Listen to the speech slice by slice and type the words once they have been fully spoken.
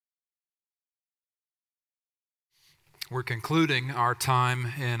We're concluding our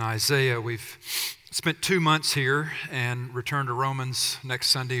time in Isaiah. We've spent 2 months here and returned to Romans next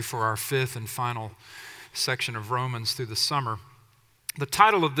Sunday for our fifth and final section of Romans through the summer. The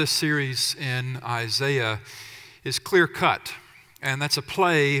title of this series in Isaiah is Clear Cut, and that's a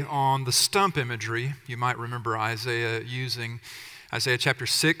play on the stump imagery you might remember Isaiah using. Isaiah chapter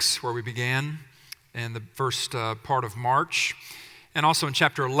 6, where we began in the first part of March. And also in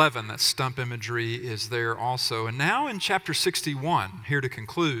chapter 11, that stump imagery is there also. And now in chapter 61, here to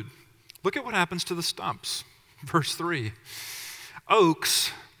conclude, look at what happens to the stumps. Verse 3,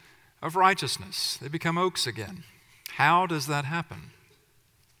 oaks of righteousness. They become oaks again. How does that happen?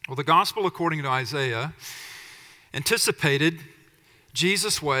 Well, the gospel, according to Isaiah, anticipated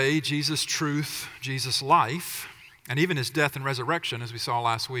Jesus' way, Jesus' truth, Jesus' life, and even his death and resurrection, as we saw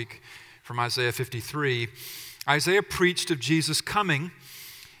last week from Isaiah 53. Isaiah preached of Jesus coming,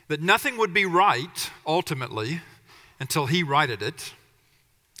 that nothing would be right, ultimately, until he righted it.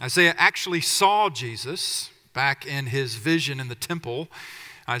 Isaiah actually saw Jesus back in his vision in the temple,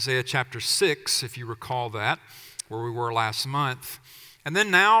 Isaiah chapter 6, if you recall that, where we were last month. And then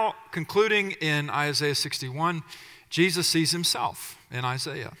now, concluding in Isaiah 61, Jesus sees himself in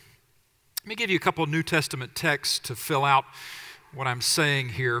Isaiah. Let me give you a couple of New Testament texts to fill out what I'm saying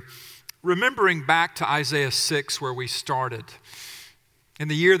here. Remembering back to Isaiah 6 where we started, in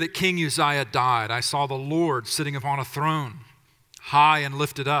the year that King Uzziah died, I saw the Lord sitting upon a throne, high and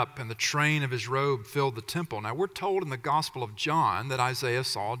lifted up, and the train of his robe filled the temple. Now we're told in the Gospel of John that Isaiah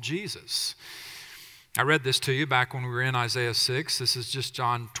saw Jesus. I read this to you back when we were in Isaiah 6. This is just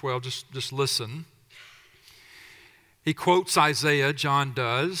John 12, just listen. He quotes Isaiah, John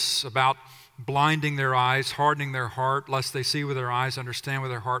does, about blinding their eyes, hardening their heart, lest they see with their eyes, understand with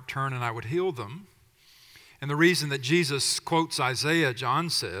their heart, turn, and I would heal them. And the reason that Jesus quotes Isaiah,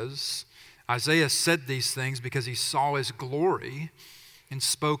 John says, Isaiah said these things because he saw his glory and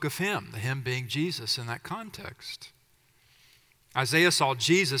spoke of him, the him being Jesus in that context. Isaiah saw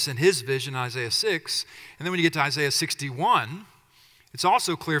Jesus in his vision, Isaiah 6, and then when you get to Isaiah 61, it's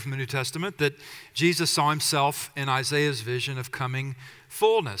also clear from the New Testament that Jesus saw himself in Isaiah's vision of coming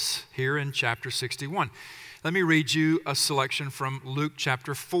fullness here in chapter 61. Let me read you a selection from Luke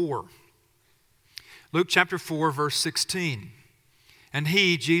chapter 4. Luke chapter 4, verse 16. And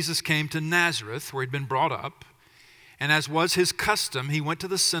he, Jesus, came to Nazareth, where he'd been brought up, and as was his custom, he went to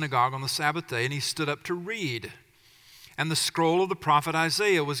the synagogue on the Sabbath day, and he stood up to read. And the scroll of the prophet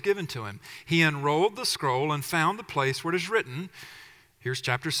Isaiah was given to him. He unrolled the scroll and found the place where it is written, here's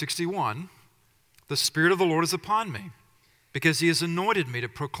chapter 61, the Spirit of the Lord is upon me, because he has anointed me to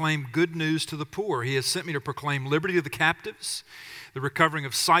proclaim good news to the poor. He has sent me to proclaim liberty to the captives, the recovering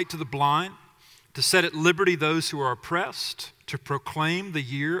of sight to the blind, to set at liberty those who are oppressed, to proclaim the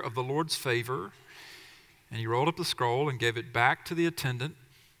year of the Lord's favor. And he rolled up the scroll and gave it back to the attendant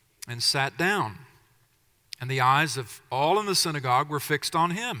and sat down. And the eyes of all in the synagogue were fixed on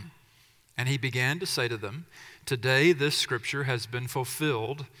him. And he began to say to them, today this scripture has been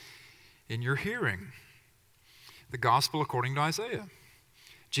fulfilled in your hearing. The gospel according to Isaiah.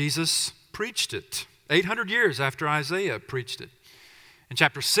 Jesus preached it 800 years after Isaiah preached it. In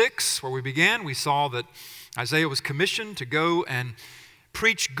chapter 6, where we began, we saw that Isaiah was commissioned to go and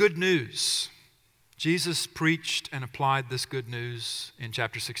preach good news. Jesus preached and applied this good news in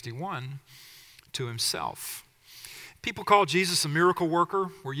chapter 61 to himself. People call Jesus a miracle worker.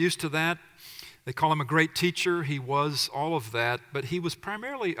 We're used to that. They call him a great teacher. He was all of that, but he was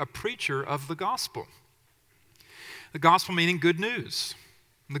primarily a preacher of the gospel. The gospel meaning good news.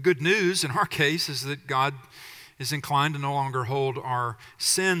 And the good news in our case is that God is inclined to no longer hold our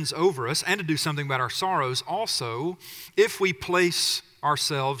sins over us and to do something about our sorrows also if we place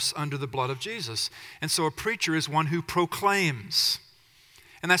ourselves under the blood of Jesus. And so a preacher is one who proclaims.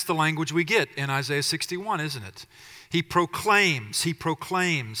 And that's the language we get in Isaiah 61, isn't it? He proclaims, he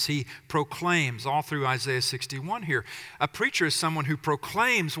proclaims, he proclaims all through Isaiah 61 here. A preacher is someone who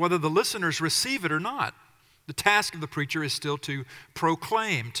proclaims whether the listeners receive it or not. The task of the preacher is still to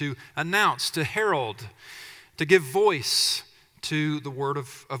proclaim, to announce, to herald, to give voice to the word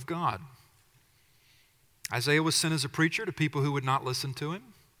of God. Isaiah was sent as a preacher to people who would not listen to him.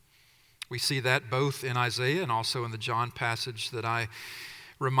 We see that both in Isaiah and also in the John passage that I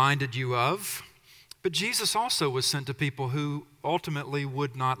reminded you of. But Jesus also was sent to people who ultimately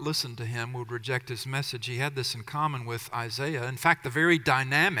would not listen to him, would reject his message. He had this in common with Isaiah. In fact, the very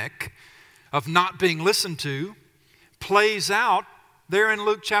dynamic of not being listened to plays out there in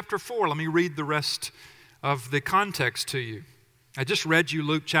Luke chapter 4. Let me read the rest of the context to you. I just read you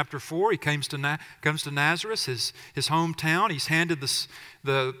Luke chapter 4. He comes to Nazareth, his hometown. He's handed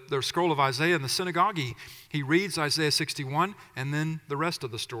the scroll of Isaiah in the synagogue. He reads Isaiah 61 and then the rest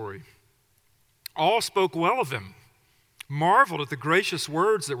of the story. All spoke well of him, marveled at the gracious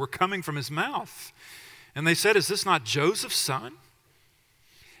words that were coming from his mouth. And they said, "Is this not Joseph's son?"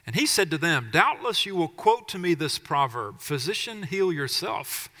 And he said to them, "Doubtless you will quote to me this proverb, 'Physician, heal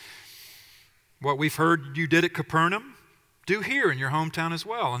yourself. What we've heard you did at Capernaum, do here in your hometown as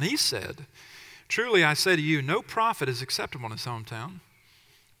well." And he said, "Truly I say to you, no prophet is acceptable in his hometown.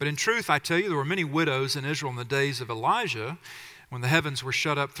 But in truth I tell you, there were many widows in Israel in the days of Elijah, when the heavens were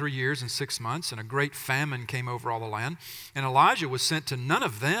shut up 3 years and 6 months, and a great famine came over all the land. And Elijah was sent to none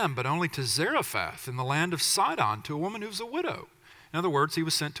of them, but only to Zarephath in the land of Sidon, to a woman who was a widow." In other words, he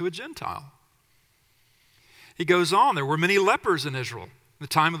was sent to a Gentile. He goes on, there were many lepers in Israel in the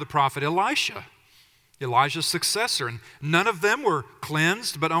time of the prophet Elisha, Elijah's successor, and none of them were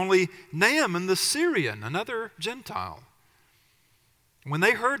cleansed, but only Naaman the Syrian, another Gentile. When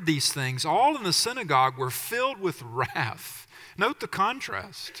they heard these things, all in the synagogue were filled with wrath. Note the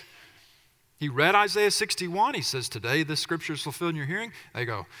contrast. He read Isaiah 61. He says, "Today this scripture is fulfilled in your hearing." They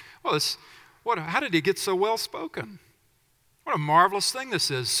go, "Well, how did he get so well spoken? What a marvelous thing this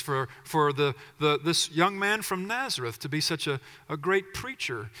is for this young man from Nazareth to be such a great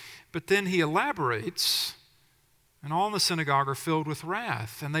preacher." But then he elaborates, and all in the synagogue are filled with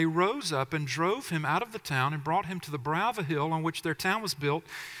wrath. And they rose up and drove him out of the town and brought him to the brow of a hill on which their town was built,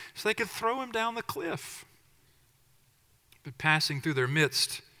 so they could throw him down the cliff. But passing through their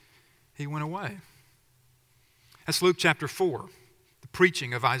midst, he went away. That's Luke chapter 4, the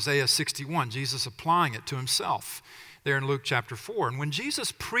preaching of Isaiah 61, Jesus applying it to himself there in Luke chapter 4. And when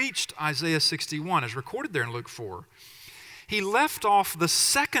Jesus preached Isaiah 61, as recorded there in Luke 4, he left off the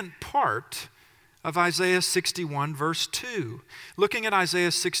second part of Isaiah 61, verse 2. Looking at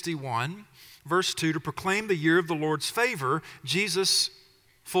Isaiah 61, verse 2, to proclaim the year of the Lord's favor, Jesus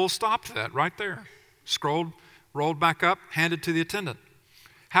full stopped that right there. Scrolled, rolled back up, handed to the attendant.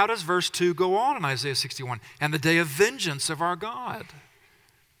 How does verse 2 go on in Isaiah 61? "And the day of vengeance of our God,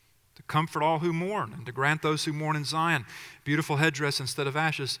 to comfort all who mourn, and to grant those who mourn in Zion beautiful headdress instead of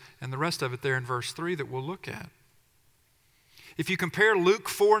ashes," and the rest of it there in verse 3 that we'll look at. If you compare Luke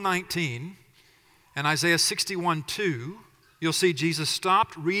 4:19 and Isaiah 61:2, you'll see Jesus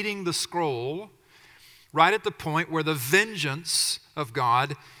stopped reading the scroll right at the point where the vengeance of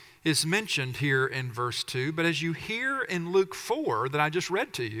God is mentioned here in verse 2. But as you hear in Luke 4 that I just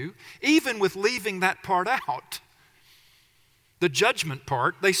read to you, even with leaving that part out, the judgment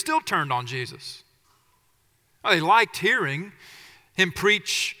part, they still turned on Jesus. They liked hearing him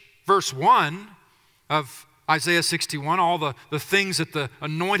preach verse 1 of Isaiah 61, all the things that the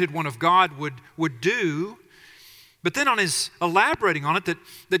anointed one of God would do. But then on his elaborating on it,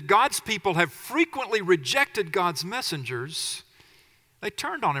 that God's people have frequently rejected God's messengers, they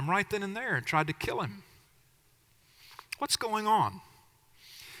turned on him right then and there and tried to kill him. What's going on?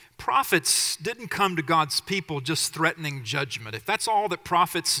 Prophets didn't come to God's people just threatening judgment. If that's all that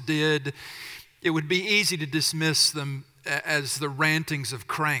prophets did, it would be easy to dismiss them as the rantings of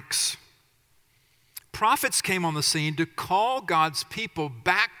cranks. Prophets came on the scene to call God's people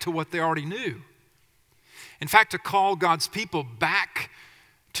back to what they already knew. In fact, to call God's people back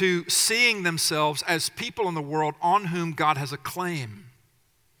to seeing themselves as people in the world on whom God has a claim.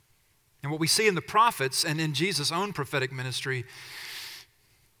 And what we see in the prophets and in Jesus' own prophetic ministry,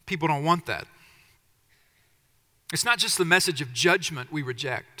 people don't want that. It's not just the message of judgment we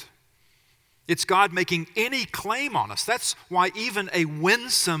reject. It's God making any claim on us. That's why even a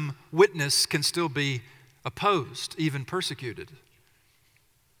winsome witness can still be opposed, even persecuted.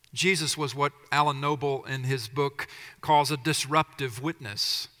 Jesus was what Alan Noble in his book calls a disruptive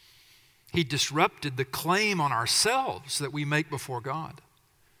witness. He disrupted the claim on ourselves that we make before God.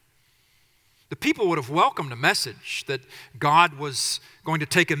 The people would have welcomed a message that God was going to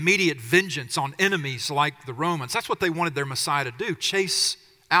take immediate vengeance on enemies like the Romans. That's what they wanted their Messiah to do, chase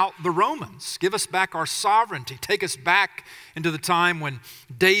out the Romans, give us back our sovereignty, take us back into the time when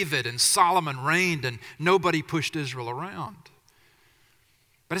David and Solomon reigned and nobody pushed Israel around.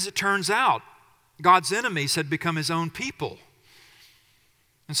 But as it turns out, God's enemies had become his own people.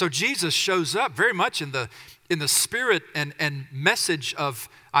 And so Jesus shows up very much in the spirit and message of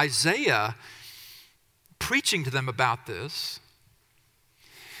Isaiah, preaching to them about this.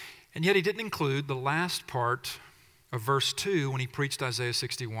 And yet he didn't include the last part of verse 2 when he preached Isaiah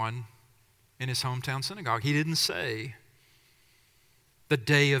 61 in his hometown synagogue. He didn't say, "the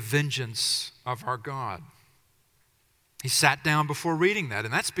day of vengeance of our God." He sat down before reading that,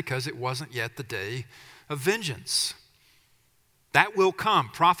 and that's because it wasn't yet the day of vengeance. That will come.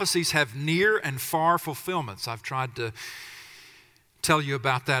 Prophecies have near and far fulfillments. I've tried to tell you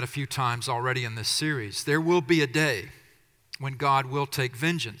about that a few times already in this series. There will be a day when God will take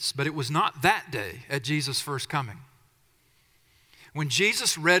vengeance, but it was not that day at Jesus' first coming. When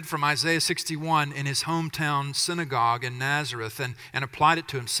Jesus read from Isaiah 61 in his hometown synagogue in Nazareth and applied it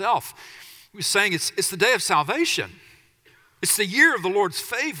to himself, he was saying it's the day of salvation. It's the year of the Lord's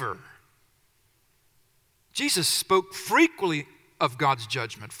favor. Jesus spoke frequently of God's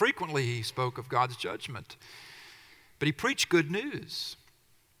judgment. Frequently he spoke of God's judgment. But he preached good news,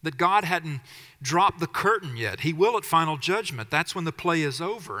 that God hadn't dropped the curtain yet. He will at final judgment. That's when the play is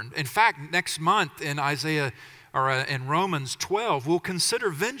over. And in fact, next month in in Romans 12, we'll consider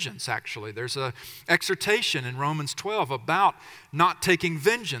vengeance, actually. There's an exhortation in Romans 12 about not taking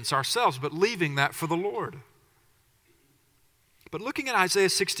vengeance ourselves, but leaving that for the Lord. But looking at Isaiah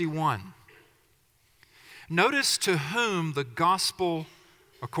 61, notice to whom the gospel,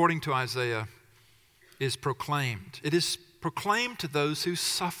 according to Isaiah, is proclaimed. It is proclaimed to those who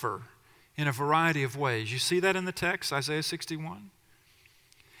suffer in a variety of ways. You see that in the text, Isaiah 61?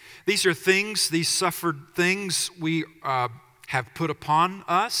 These are things, these suffered things we have put upon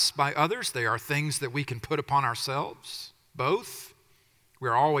us by others. They are things that we can put upon ourselves, both. We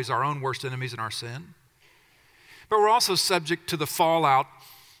are always our own worst enemies in our sin. But we're also subject to the fallout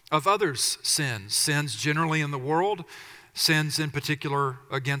of others' sins. Sins generally in the world, sins in particular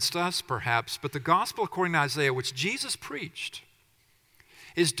against us, perhaps. But the gospel, according to Isaiah, which Jesus preached,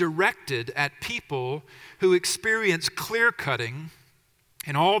 is directed at people who experience clear-cutting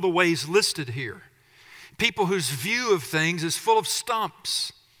in all the ways listed here. People whose view of things is full of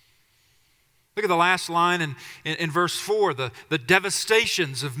stumps. Look at the last line in verse 4, the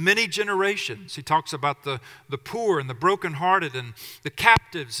devastations of many generations. He talks about the poor and the brokenhearted and the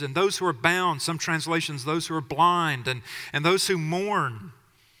captives and those who are bound. Some translations, those who are blind and those who mourn.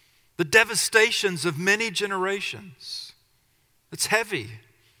 The devastations of many generations. It's heavy.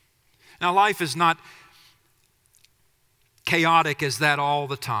 Now, life is not chaotic as that all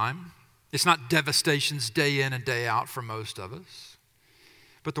the time. It's not devastations day in and day out for most of us.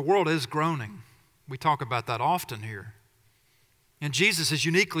 But the world is groaning. We talk about that often here. And Jesus is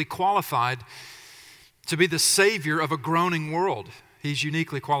uniquely qualified to be the Savior of a groaning world. He's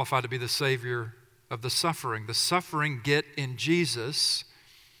uniquely qualified to be the Savior of the suffering. The suffering get in Jesus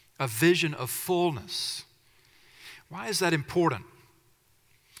a vision of fullness. Why is that important?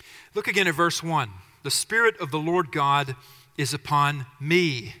 Look again at verse 1. The Spirit of the Lord God is upon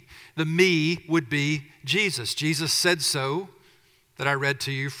me. The me would be Jesus. Jesus said so, that I read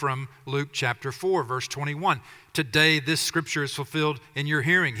to you from Luke chapter 4, verse 21. Today this scripture is fulfilled in your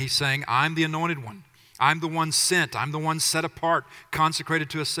hearing. He's saying, I'm the anointed one. I'm the one sent. I'm the one set apart, consecrated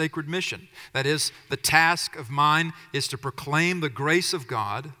to a sacred mission. That is, the task of mine is to proclaim the grace of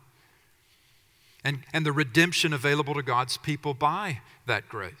God and the redemption available to God's people by that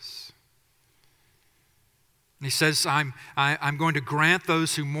grace. And he says, I'm going to grant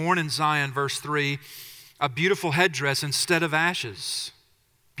those who mourn in Zion, verse 3, a beautiful headdress instead of ashes,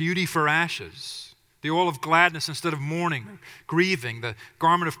 beauty for ashes, the oil of gladness instead of mourning or grieving, the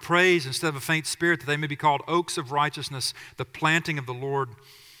garment of praise instead of a faint spirit, that they may be called oaks of righteousness, the planting of the Lord,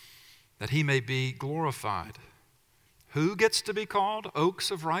 that he may be glorified. Who gets to be called oaks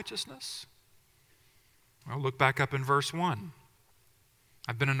of righteousness? Well, look back up in verse 1.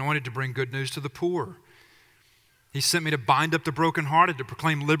 I've been anointed to bring good news to the poor. He sent me to bind up the brokenhearted, to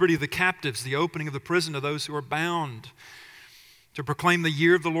proclaim liberty to the captives, the opening of the prison to those who are bound, to proclaim the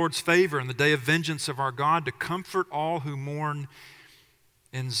year of the Lord's favor and the day of vengeance of our God, to comfort all who mourn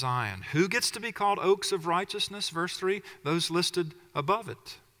in Zion. Who gets to be called oaks of righteousness? Verse 3, those listed above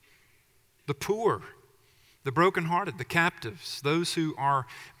it. The poor, the brokenhearted, the captives, those who are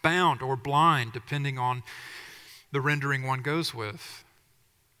bound or blind, depending on the rendering one goes with.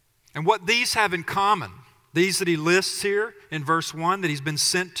 And what these have in common, these that he lists here in verse 1 that he's been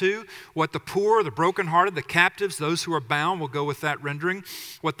sent to, what the poor, the brokenhearted, the captives, those who are bound, will go with that rendering.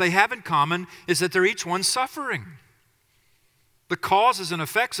 What they have in common is that they're each one suffering. The causes and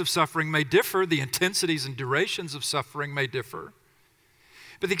effects of suffering may differ. The intensities and durations of suffering may differ.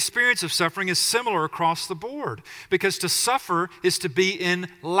 But the experience of suffering is similar across the board, because to suffer is to be in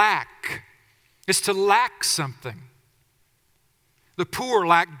lack. It's to lack something. The poor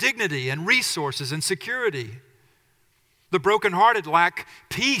lack dignity and resources and security. The brokenhearted lack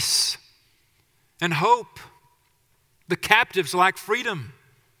peace and hope. The captives lack freedom.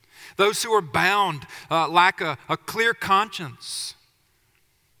 Those who are bound lack a clear conscience.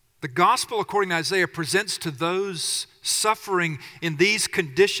 The gospel, according to Isaiah, presents to those suffering in these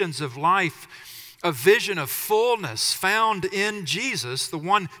conditions of life a vision of fullness found in Jesus, the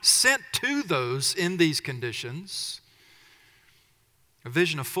one sent to those in these conditions, a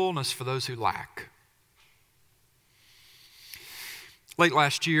vision of fullness for those who lack. Late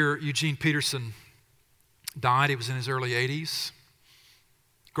last year, Eugene Peterson died. He was in his early 80s.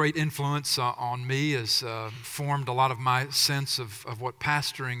 Great influence on me, has formed a lot of my sense of what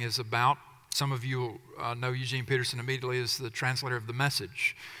pastoring is about. Some of you know Eugene Peterson immediately as the translator of the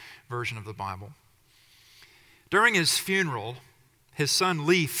Message version of the Bible. During his funeral, his son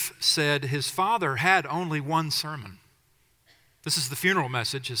Leif said his father had only one sermon. This is the funeral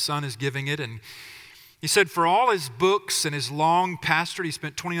message. His son is giving it, and he said for all his books and his long pastorate, he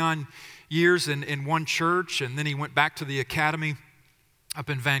spent 29 years in one church, and then he went back to the academy up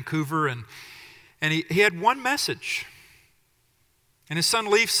in Vancouver, and he had one message. And his son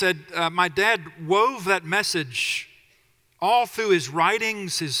Leif said, my dad wove that message all through his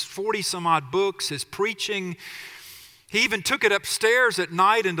writings, his 40-some-odd books, his preaching. He even took it upstairs at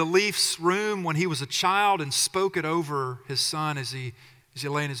night into Leif's room when he was a child and spoke it over his son as he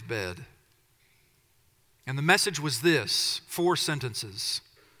lay in his bed. And the message was this, 4 sentences.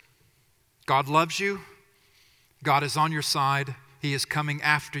 God loves you. God is on your side. He is coming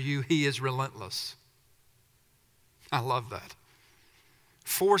after you. He is relentless. I love that.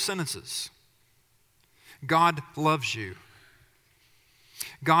 4 sentences. God loves you.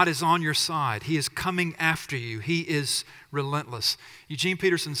 God is on your side. He is coming after you. He is relentless. Eugene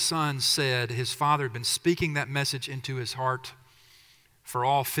Peterson's son said his father had been speaking that message into his heart for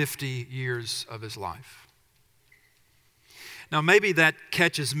all 50 years of his life. Now, maybe that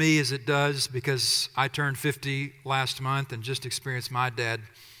catches me as it does because I turned 50 last month and just experienced my dad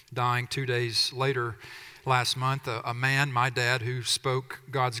dying 2 days later last month. A man, my dad, who spoke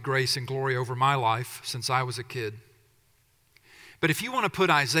God's grace and glory over my life since I was a kid. But if you want to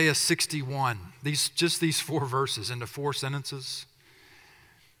put Isaiah 61, these 4 verses into 4 sentences,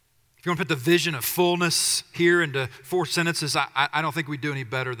 if you want to put the vision of fullness here into 4 sentences, I don't think we do any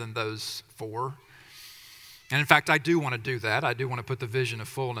better than those 4. And in fact, I do want to do that. I do want to put the vision of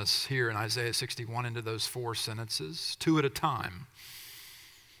fullness here in Isaiah 61 into those 4 sentences, 2 at a time.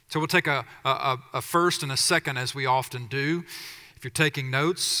 So we'll take a first and a second, as we often do. If you're taking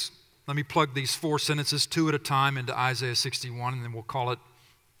notes, let me plug these 4 sentences 2 at a time into Isaiah 61, and then we'll call it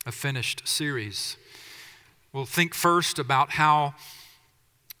a finished series. We'll think first about how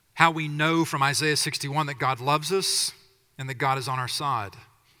we know from Isaiah 61 that God loves us and that God is on our side.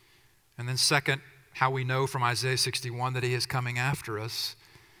 And then second, how we know from Isaiah 61 that He is coming after us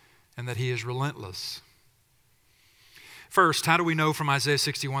and that He is relentless. First, how do we know from Isaiah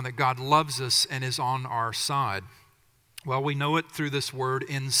 61 that God loves us and is on our side? Well, we know it through this word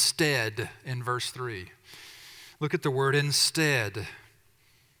instead in verse 3. Look at the word instead.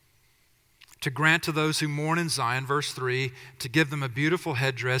 To grant to those who mourn in Zion, verse 3, to give them a beautiful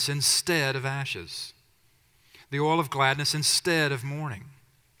headdress instead of ashes, the oil of gladness instead of mourning,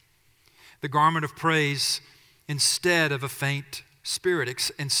 the garment of praise instead of a faint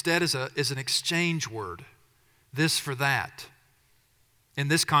spirit. Instead is an exchange word, this for that. In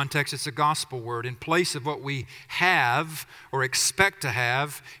this context, it's a gospel word. In place of what we have or expect to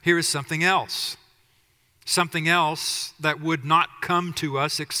have, here is something else. Something else that would not come to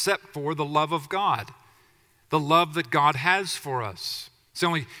us except for the love of God. The love that God has for us. It's the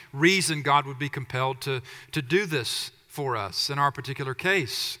only reason God would be compelled to do this for us in our particular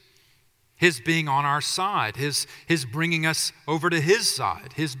case. His being on our side. His bringing us over to His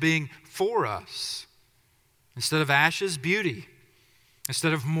side. His being for us. Instead of ashes, beauty.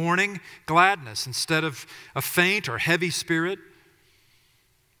 Instead of mourning, gladness. Instead of a faint or heavy spirit,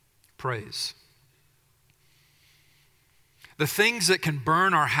 praise. The things that can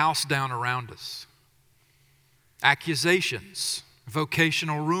burn our house down around us. Accusations,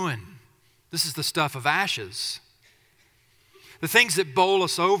 vocational ruin. This is the stuff of ashes. The things that bowl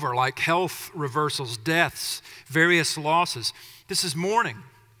us over, like health reversals, deaths, various losses. This is mourning,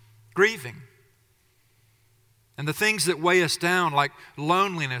 grieving. And the things that weigh us down, like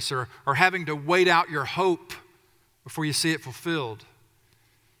loneliness or having to wait out your hope before you see it fulfilled.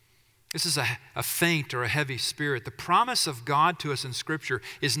 This is a faint or a heavy spirit. The promise of God to us in Scripture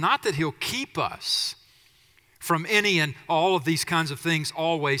is not that He'll keep us from any and all of these kinds of things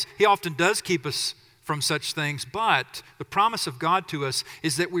always. He often does keep us from such things, but the promise of God to us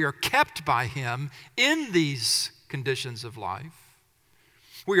is that we are kept by Him in these conditions of life.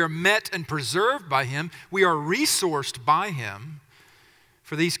 We are met and preserved by Him. We are resourced by Him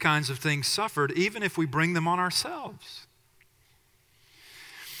for these kinds of things suffered, even if we bring them on ourselves.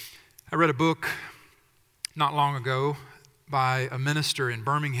 I read a book not long ago by a minister in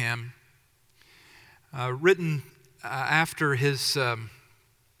Birmingham written after his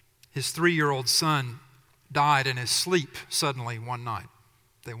 3-year-old son died in his sleep suddenly one night.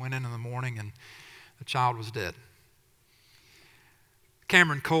 They went in the morning and the child was dead.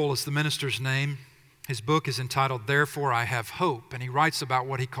 Cameron Cole is the minister's name. His book is entitled, Therefore I Have Hope, and he writes about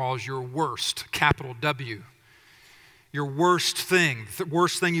what he calls your worst, capital W. Your worst thing, the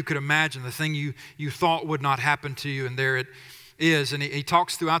worst thing you could imagine, the thing you thought would not happen to you, and there it is. And he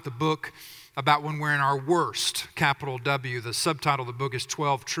talks throughout the book about when we're in our worst, capital W. The subtitle of the book is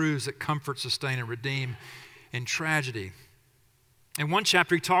 12 Truths That Comfort, Sustain, and Redeem in Tragedy. In one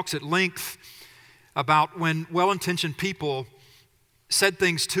chapter, he talks at length about when well-intentioned people said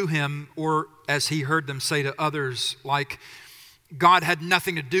things to him, or as he heard them say to others, like, God had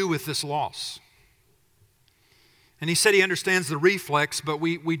nothing to do with this loss. And he said he understands the reflex, but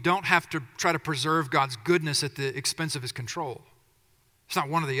we don't have to try to preserve God's goodness at the expense of his control. It's not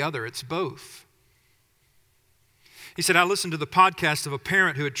one or the other, it's both. He said, I listened to the podcast of a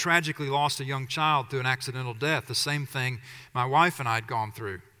parent who had tragically lost a young child through an accidental death, the same thing my wife and I had gone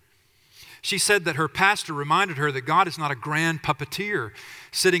through. She said that her pastor reminded her that God is not a grand puppeteer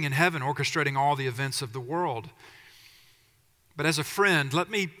sitting in heaven orchestrating all the events of the world. But as a friend, let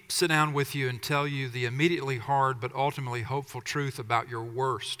me sit down with you and tell you the immediately hard but ultimately hopeful truth about your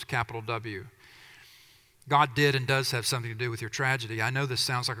worst, capital W. God did and does have something to do with your tragedy. I know this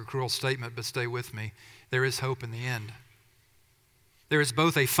sounds like a cruel statement, but stay with me. There is hope in the end. There is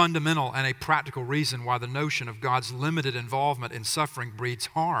both a fundamental and a practical reason why the notion of God's limited involvement in suffering breeds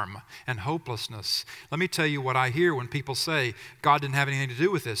harm and hopelessness. Let me tell you what I hear when people say, God didn't have anything to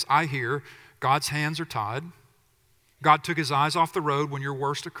do with this. I hear, God's hands are tied. God took his eyes off the road when your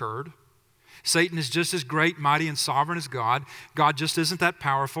worst occurred. Satan is just as great, mighty, and sovereign as God. God just isn't that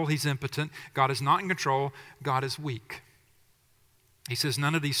powerful. He's impotent. God is not in control. God is weak. He says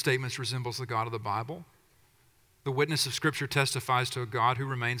none of these statements resembles the God of the Bible. The witness of Scripture testifies to a God who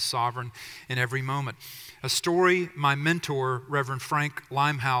remains sovereign in every moment. A story my mentor, Reverend Frank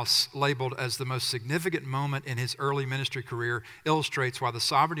Limehouse, labeled as the most significant moment in his early ministry career illustrates why the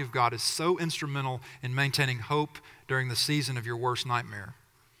sovereignty of God is so instrumental in maintaining hope during the season of your worst nightmare.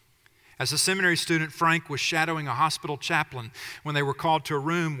 As a seminary student, Frank was shadowing a hospital chaplain when they were called to a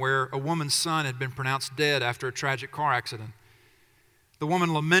room where a woman's son had been pronounced dead after a tragic car accident. The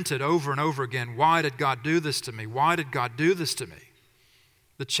woman lamented over and over again, why did God do this to me? Why did God do this to me?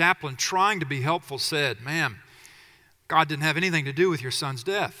 The chaplain, trying to be helpful, said, ma'am, God didn't have anything to do with your son's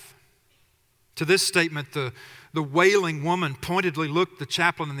death. To this statement, the wailing woman pointedly looked the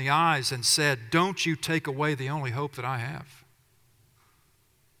chaplain in the eyes and said, don't you take away the only hope that I have.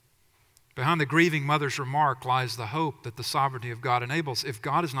 Behind the grieving mother's remark lies the hope that the sovereignty of God enables. If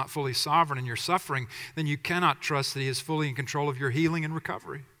God is not fully sovereign in your suffering, then you cannot trust that he is fully in control of your healing and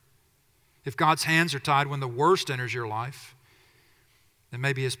recovery. If God's hands are tied when the worst enters your life, then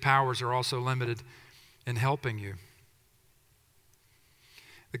maybe his powers are also limited in helping you.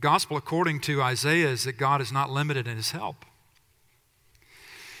 The gospel according to Isaiah is that God is not limited in his help.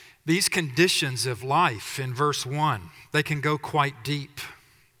 These conditions of life in verse 1, they can go quite deep.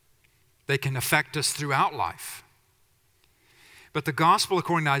 They can affect us throughout life. But the gospel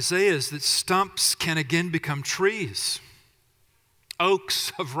according to Isaiah is that stumps can again become trees,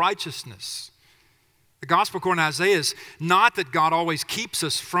 oaks of righteousness. The gospel according to Isaiah is not that God always keeps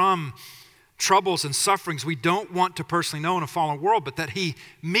us from troubles and sufferings we don't want to personally know in a fallen world, but that he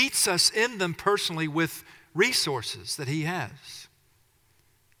meets us in them personally with resources that he has.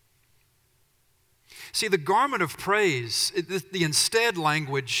 See, the garment of praise, the instead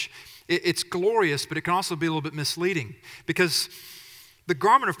language, it's glorious, but it can also be a little bit misleading because the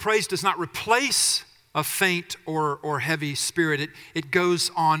garment of praise does not replace a faint or heavy spirit. It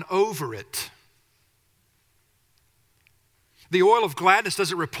goes on over it. The oil of gladness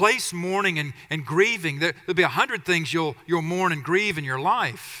doesn't replace mourning and grieving. There'll be 100 things you'll mourn and grieve in your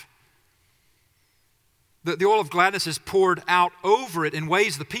life. The oil of gladness is poured out over it in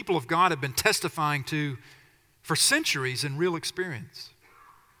ways the people of God have been testifying to for centuries in real experience.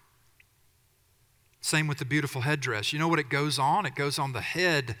 Same with the beautiful headdress. You know what it goes on? It goes on the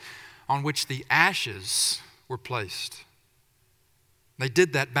head on which the ashes were placed. They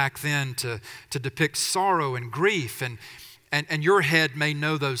did that back then to depict sorrow and grief, and your head may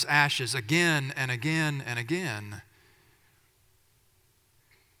know those ashes again and again and again.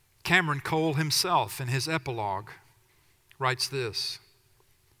 Cameron Cole himself, in his epilogue, writes this.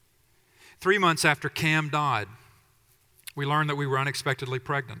 3 months after Cam died, we learned that we were unexpectedly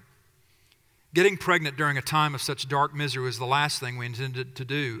pregnant. Getting pregnant during a time of such dark misery was the last thing we intended to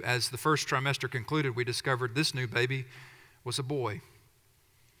do. As the first trimester concluded, we discovered this new baby was a boy.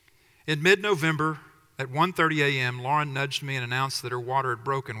 In mid-November, At 1:30 a.m., Lauren nudged me and announced that her water had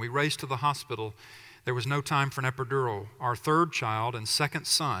broken. We raced to the hospital. There was no time for an epidural. Our third child and second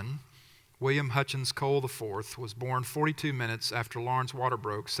son, William Hutchins Cole IV, was born 42 minutes after Lauren's water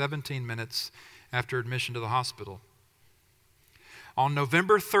broke, 17 minutes after admission to the hospital. On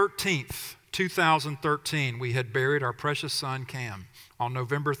November 13th, 2013, we had buried our precious son, Cam. On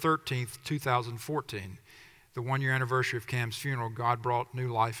November 13th, 2014, the one-year anniversary of Cam's funeral, God brought new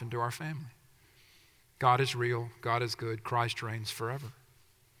life into our family. God is real. God is good. Christ reigns forever.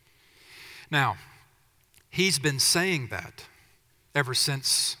 Now, he's been saying that ever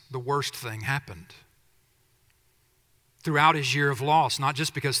since the worst thing happened. Throughout his year of loss, not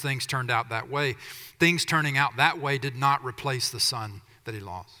just because things turned out that way. Things turning out that way did not replace the son that he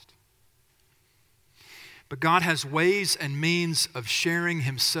lost. But God has ways and means of sharing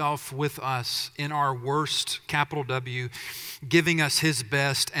himself with us in our worst, capital W, giving us his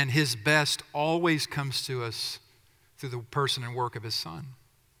best, and his best always comes to us through the person and work of his son.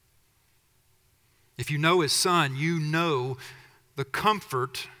 If you know his son, you know the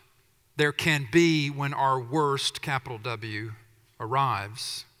comfort there can be when our worst, capital W,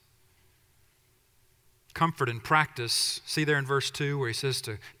 arrives. Comfort in practice. See there in verse 2 where he says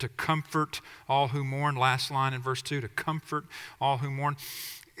to comfort all who mourn. Last line in verse 2, to comfort all who mourn.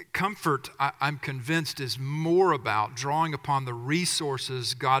 Comfort, I'm convinced, is more about drawing upon the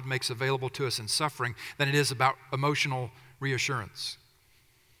resources God makes available to us in suffering than it is about emotional reassurance.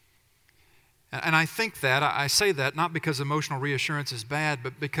 And I think that, I say that not because emotional reassurance is bad,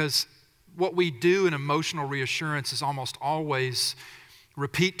 but because what we do in emotional reassurance is almost always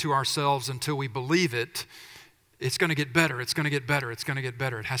repeat to ourselves until we believe it. It's going to get better, it's going to get better, it's going to get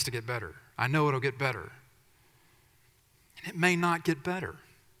better, it has to get better. I know it'll get better. And it may not get better.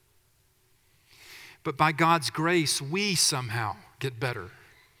 But by God's grace, we somehow get better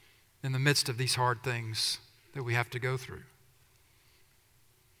in the midst of these hard things that we have to go through.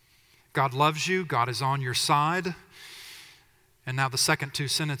 God loves you, God is on your side. And now the second two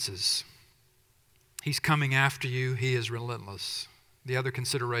sentences. He's coming after you, he is relentless. The other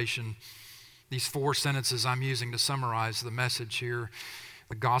consideration, these four sentences I'm using to summarize the message here,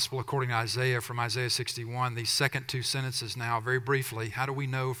 the gospel according to Isaiah from Isaiah 61, these second two sentences now, very briefly, how do we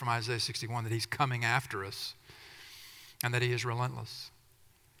know from Isaiah 61 that he's coming after us and that he is relentless?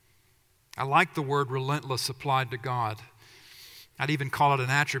 I like the word relentless applied to God. I'd even call it an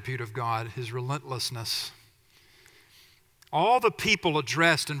attribute of God, his relentlessness. All the people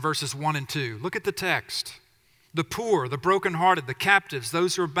addressed in verses 1 and 2, look at the text. The poor, the brokenhearted, the captives,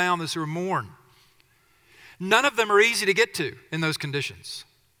 those who are bound, those who are mourn. None of them are easy to get to in those conditions.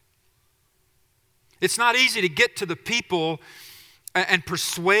 It's not easy to get to the people and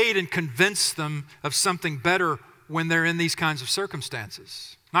persuade and convince them of something better when they're in these kinds of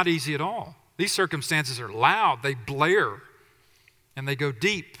circumstances. Not easy at all. These circumstances are loud, they blare, and they go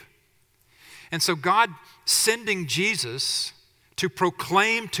deep. And so God sending Jesus to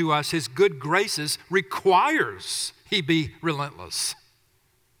proclaim to us his good graces requires he be relentless.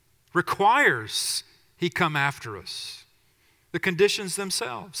 Requires he come after us. The conditions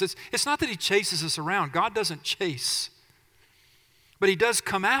themselves. It's not that he chases us around. God doesn't chase. But he does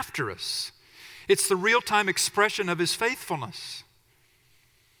come after us. It's the real-time expression of his faithfulness.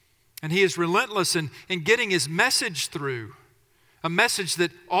 And he is relentless in getting his message through. A message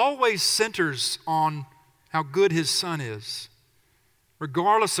that always centers on how good his son is.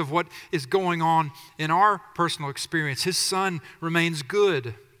 Regardless of what is going on in our personal experience, his son remains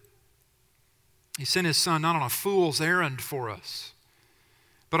good. He sent his son not on a fool's errand for us,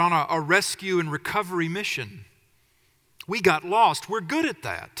 but on a rescue and recovery mission. We got lost. We're good at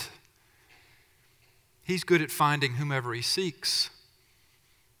that. He's good at finding whomever he seeks.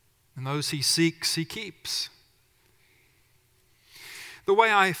 And those he seeks, he keeps. The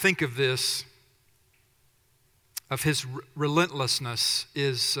way I think of this, of his relentlessness,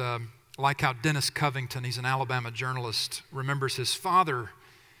 is like how Dennis Covington, he's an Alabama journalist, remembers his father,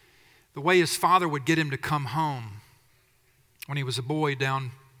 the way his father would get him to come home when he was a boy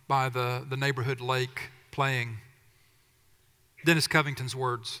down by the neighborhood lake playing. Dennis Covington's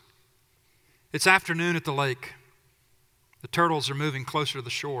words, "It's afternoon at the lake. The turtles are moving closer to the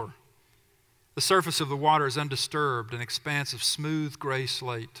shore. The surface of the water is undisturbed, an expanse of smooth gray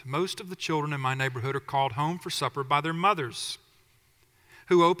slate. Most of the children in my neighborhood are called home for supper by their mothers,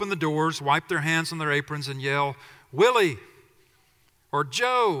 who open the doors, wipe their hands on their aprons, and yell, 'Willie,' or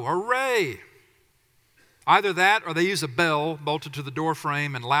 'Joe,' or 'Ray.' Either that or they use a bell bolted to the door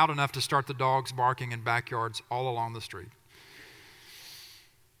frame and loud enough to start the dogs barking in backyards all along the street.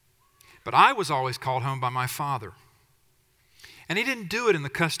 But I was always called home by my father. And he didn't do it in the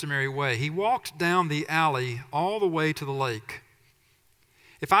customary way. He walked down the alley all the way to the lake.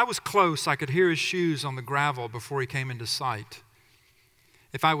 If I was close, I could hear his shoes on the gravel before he came into sight.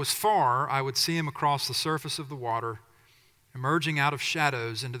 If I was far, I would see him across the surface of the water, emerging out of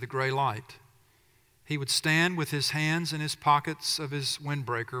shadows into the gray light. He would stand with his hands in his pockets of his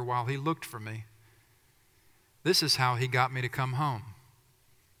windbreaker while he looked for me. This is how he got me to come home.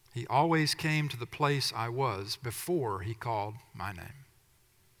 He always came to the place I was before he called my name.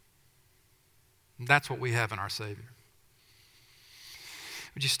 And that's what we have in our Savior.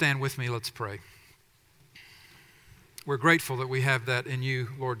 Would you stand with me? Let's pray. We're grateful that we have that in you,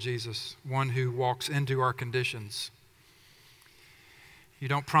 Lord Jesus, one who walks into our conditions. You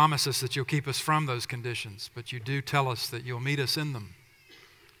don't promise us that you'll keep us from those conditions, but you do tell us that you'll meet us in them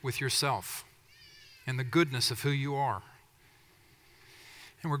with yourself and the goodness of who you are.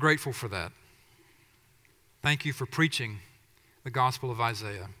 And we're grateful for that. Thank you for preaching the gospel of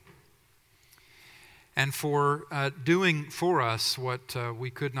Isaiah and for doing for us what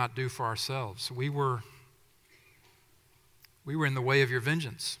we could not do for ourselves. We were in the way of your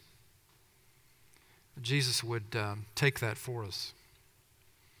vengeance. Jesus would take that for us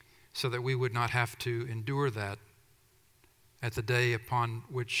so that we would not have to endure that at the day upon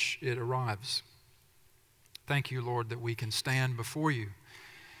which it arrives. Thank you, Lord, that we can stand before you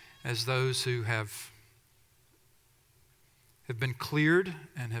as those who have been cleared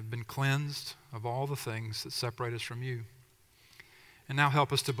and have been cleansed of all the things that separate us from you. And now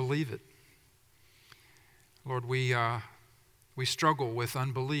help us to believe it. Lord, we struggle with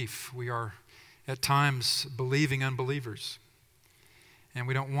unbelief. We are at times believing unbelievers. And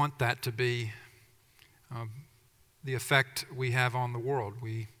we don't want that to be the effect we have on the world.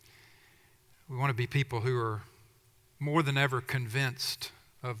 We want to be people who are more than ever convinced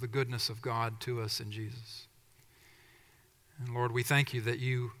of the goodness of God to us in Jesus. And Lord, we thank you that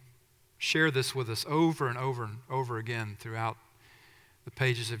you share this with us over and over and over again throughout the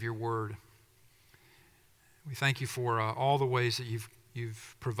pages of your word. We thank you for all the ways that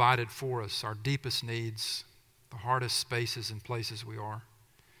you've provided for us, our deepest needs, the hardest spaces and places we are.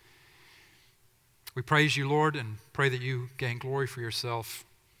 We praise you, Lord, and pray that you gain glory for yourself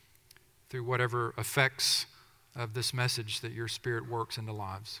through whatever effects of this message that your Spirit works into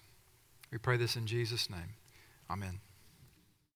lives. We pray this in Jesus' name. Amen.